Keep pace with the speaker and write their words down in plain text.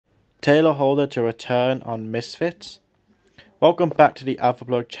Tayler Holder to return on Misfits. Welcome back to the Alpha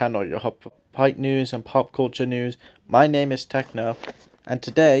Blog channel, your hub for fight news and pop culture news. My name is Techno, and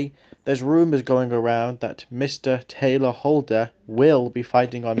today there's rumors going around that Mr. Tayler Holder will be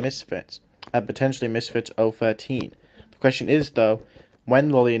fighting on Misfits, and potentially Misfits 013. The question is though,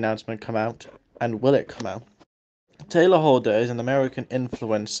 when will the announcement come out, and will it come out? Tayler Holder is an American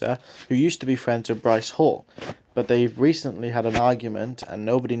influencer who used to be friends with Bryce Hall, but they've recently had an argument and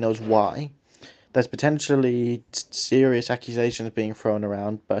nobody knows why. There's potentially serious accusations being thrown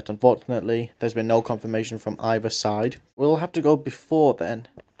around, but unfortunately, there's been no confirmation from either side. We'll have to go before then.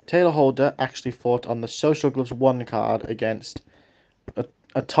 Tayler Holder actually fought on the Social Gloves 1 card against a,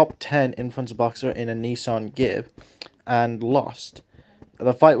 a top 10 influencer boxer in a Nissan Gib and lost.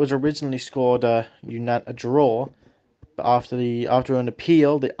 The fight was originally scored a draw, but after an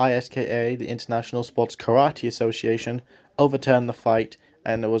appeal, the ISKA, the International Sports Karate Association, overturned the fight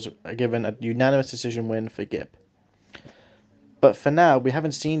and it was given a unanimous decision win for Gibb. But for now, we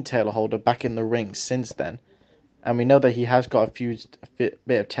haven't seen Tayler Holder back in the ring since then, and we know that he has got a bit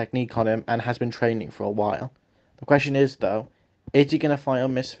of technique on him and has been training for a while. The question is, though, is he going to fight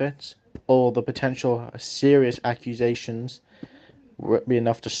on Misfits, or the potential serious accusations be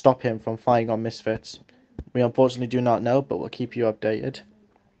enough to stop him from fighting on Misfits? We unfortunately do not know, but we'll keep you updated.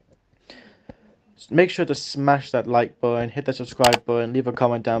 Make sure to smash that like button, hit the subscribe button, leave a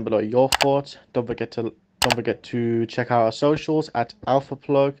comment down below your thoughts. Don't forget to check out our socials at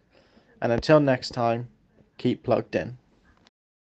AlphaPlug. And until next time, keep plugged in.